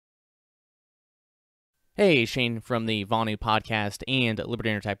Hey, Shane from the Vonu podcast and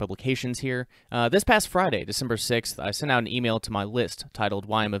Liberty Attack Publications here. This past Friday, December 6th, I sent out an email to my list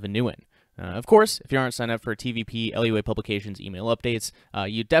titled I'm A Vonuan. Of course, if you aren't signed up for TVP LUA Publications email updates,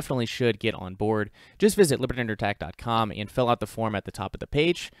 you definitely should get on board. Just visit libertyandattack.com and fill out the form at the top of the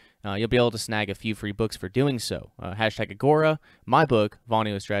page. You'll be able to snag a few free books for doing so. Hashtag Agora, my book,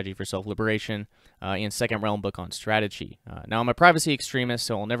 Vonu, A Strategy for Self-Liberation, and Second Realm book on strategy. Now, I'm a privacy extremist,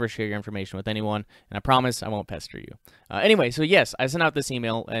 so I'll never share your information with anyone, and I promise I won't pester you. Anyway, so yes, I sent out this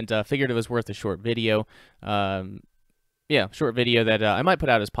email and figured it was worth a short video. Short video that I might put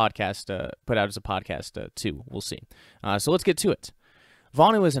out as a podcast too. We'll see. So let's get to it.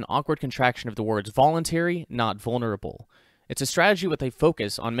 Vonu is an awkward contraction of the words voluntary, not vulnerable. It's a strategy with a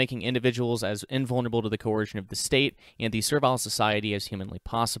focus on making individuals as invulnerable to the coercion of the state and the servile society as humanly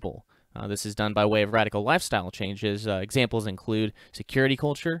possible. This is done by way of radical lifestyle changes. Examples include security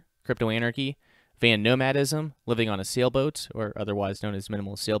culture, crypto anarchy, van nomadism, living on a sailboat, or otherwise known as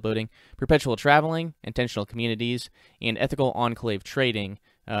minimal sailboating, perpetual traveling, intentional communities, and ethical enclave trading,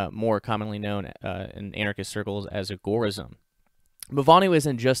 more commonly known in anarchist circles as agorism. But Vonu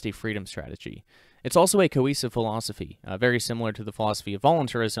isn't just a freedom strategy. It's also a cohesive philosophy, very similar to the philosophy of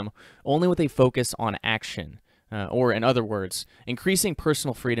voluntarism, only with a focus on action. Or in other words, increasing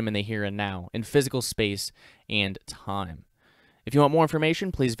personal freedom in the here and now, in physical space and time. If you want more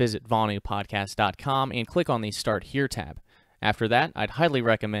information, please visit vonupodcast.com and click on the Start Here tab. After that, I'd highly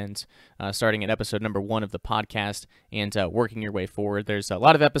recommend starting at episode number 1 of the podcast and working your way forward. There's a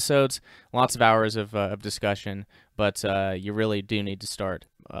lot of episodes, lots of hours of discussion, but you really do need to start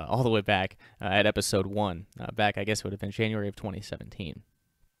all the way back at episode 1. Back, I guess it would have been January of 2017.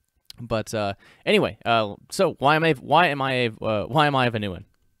 But anyway, so why am I a Vonuan?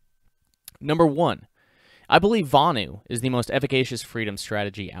 Number 1. I believe Vonu is the most efficacious freedom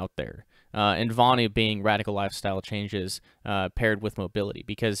strategy out there, and Vonu being radical lifestyle changes paired with mobility,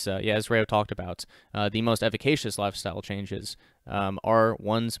 because, as Rayo talked about, the most efficacious lifestyle changes are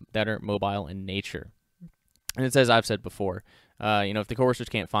ones that are mobile in nature. And it's as I've said before, if the coercers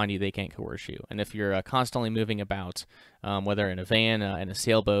can't find you, they can't coerce you. And if you're constantly moving about, whether in a van, in a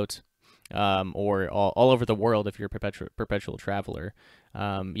sailboat, or all over the world, if you're a perpetual traveler,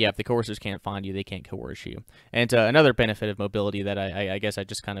 if the coercers can't find you, they can't coerce you. And another benefit of mobility that I guess I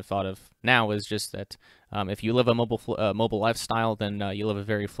just kind of thought of now is just that if you live a mobile lifestyle, then you live a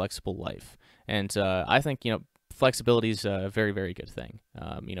very flexible life. And I think flexibility is a very, very good thing.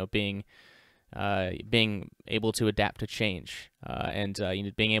 Being able to adapt to change and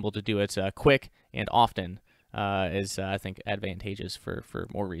being able to do it quick and often is I think advantageous for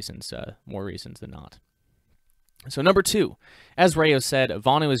more reasons than not. So number 2, as Rayo said,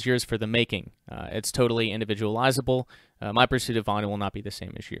 Vonu is yours for the making. It's totally individualizable. My pursuit of Vonu will not be the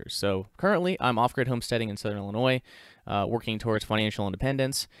same as yours. So currently, I'm off-grid homesteading in Southern Illinois, working towards financial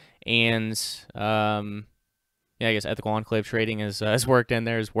independence, and I guess ethical enclave trading has worked in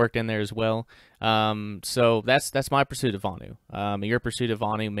there as well. So that's my pursuit of Vonu. Your pursuit of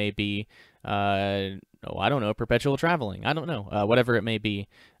Vonu may be I don't know, perpetual traveling. I don't know, whatever it may be.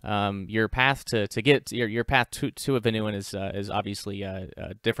 Your path to get your path to a Vonuan is obviously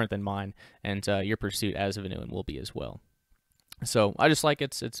different than mine, and your pursuit as a Vonuan will be as well. So I just like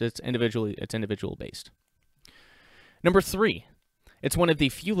it's individual based. Number 3. It's one of the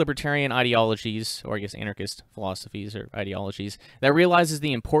few libertarian ideologies, or I guess anarchist philosophies or ideologies, that realizes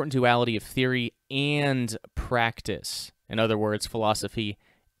the important duality of theory and practice. In other words, philosophy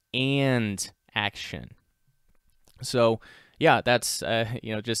and action. So, that's,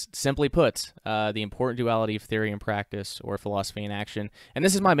 just simply put, the important duality of theory and practice, or philosophy and action. And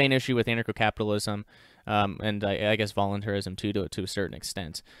this is my main issue with anarcho-capitalism, and I guess voluntarism too, to a certain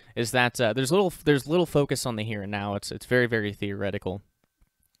extent, is that there's little focus on the here and now. It's very, very theoretical.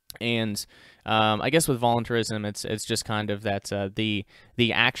 And I guess with voluntarism, it's just kind of that the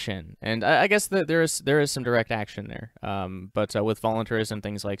action, and I guess that there is some direct action there. But with voluntarism,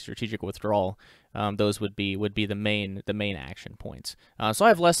 things like strategic withdrawal, those would be the main action points. So I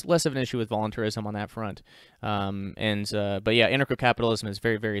have less of an issue with voluntarism on that front. But anarcho-capitalism is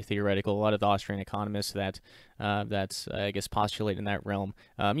very, very theoretical. A lot of the Austrian economists that's I guess postulate in that realm.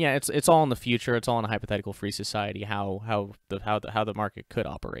 It's all in the future. It's all in a hypothetical free society. How the market could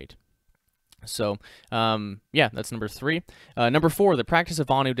operate. So, that's number 3. Number 4, the practice of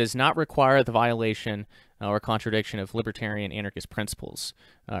Vonu does not require the violation or contradiction of libertarian anarchist principles.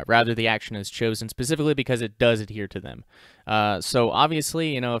 Rather, the action is chosen specifically because it does adhere to them. So,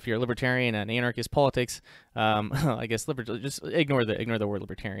 obviously, if you're a libertarian and anarchist politics, I guess just ignore the word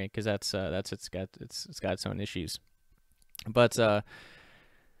libertarian, because it's got its own issues. But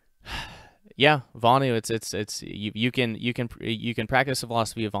yeah, Vonu. You can practice the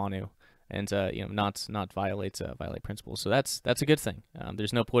philosophy of Vonu, and not violate principles. So that's a good thing.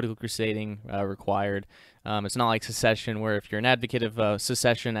 There's no political crusading required. It's not like secession, where if you're an advocate of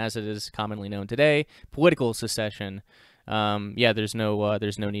secession, as it is commonly known today, political secession. Yeah, there's no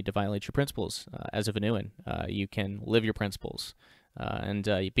need to violate your principles. As a Vonuan, you can live your principles. And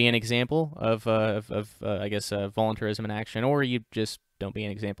be an example of I guess voluntarism in action, or you just don't be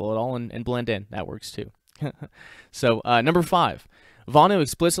an example at all and blend in. That works too. So number 5, Vonu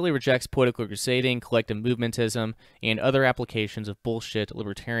explicitly rejects political crusading, collective movementism, and other applications of bullshit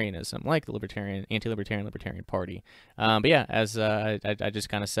libertarianism, like the anti-libertarian party. But yeah, as I just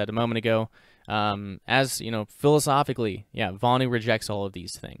kind of said a moment ago, as philosophically, yeah, Vonu rejects all of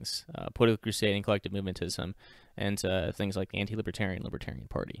these things: political crusading, collective movementism, and things like the anti-libertarian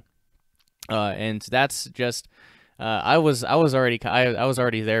party. And that's just. I was already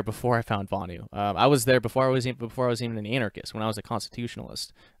there before I found Vonu. I was there before I was even an anarchist, when I was a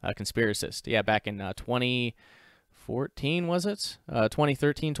constitutionalist, conspiracist. Yeah, back in 2014, was it?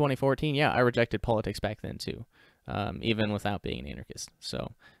 2013, 2014. Yeah, I rejected politics back then too, even without being an anarchist.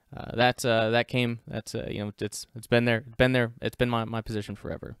 So it's been there. It's been my position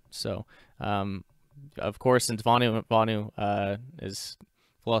forever. So of course, since Vonu is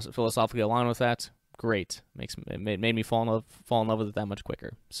philosophically aligned with that. Great. It made me fall in love with it that much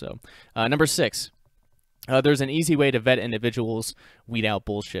quicker. So, number 6, there's an easy way to vet individuals, weed out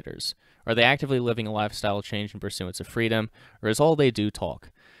bullshitters. Are they actively living a lifestyle change in pursuance of freedom, or is all they do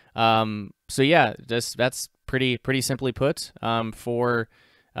talk? So yeah, that's pretty simply put. I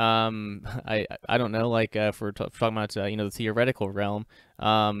don't know, like if we're talking about the theoretical realm,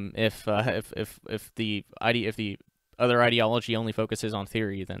 if the other ideology only focuses on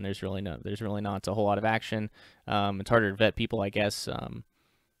theory, then there's really not a whole lot of action. It's harder to vet people, I guess.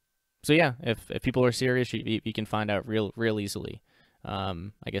 So yeah, if people are serious, you can find out real easily. I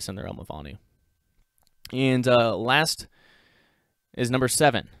guess in the realm of Vonu. And last is number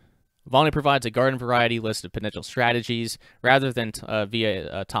 7. Vonu provides a garden variety list of potential strategies rather than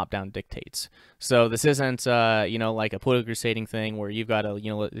via top-down dictates. So this isn't, like a political crusading thing where you've got to,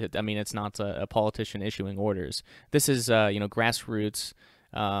 it's not a politician issuing orders. This is, grassroots.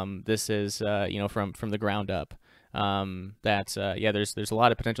 This is, from the ground up. There's a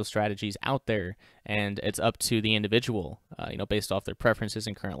lot of potential strategies out there, and it's up to the individual, based off their preferences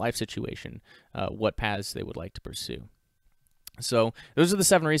and current life situation, what paths they would like to pursue. So those are the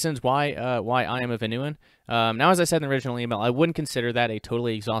 7 reasons why I am a Vonuan. Now, as I said in the original email, I wouldn't consider that a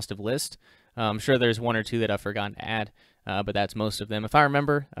totally exhaustive list. I'm sure there's 1 or 2 that I've forgotten to add, but that's most of them. If I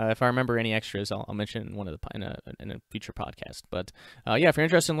remember any extras, I'll mention in a future podcast. But yeah, if you're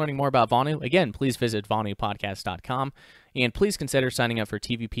interested in learning more about Vonu, again, please visit vonupodcast.com, and please consider signing up for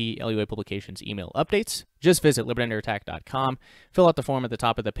TVP LUA Publications email updates. Just visit libertyunderattack.com, fill out the form at the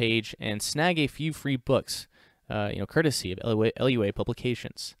top of the page, and snag a few free books. Courtesy of LUA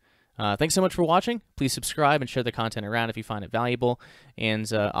Publications. Thanks so much for watching. Please subscribe and share the content around if you find it valuable.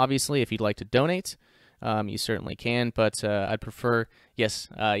 And obviously, if you'd like to donate, you certainly can. But I'd prefer, yes,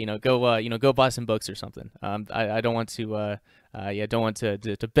 go buy some books or something. I don't want to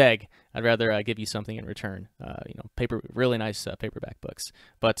beg. I'd rather give you something in return. Really nice paperback books.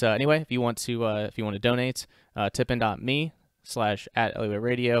 But anyway, if you want to donate, tipin.me/@LUA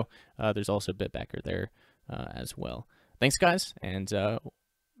Radio. There's also a Bitbacker there. As well. Thanks, guys, and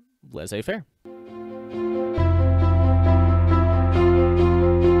laissez-faire.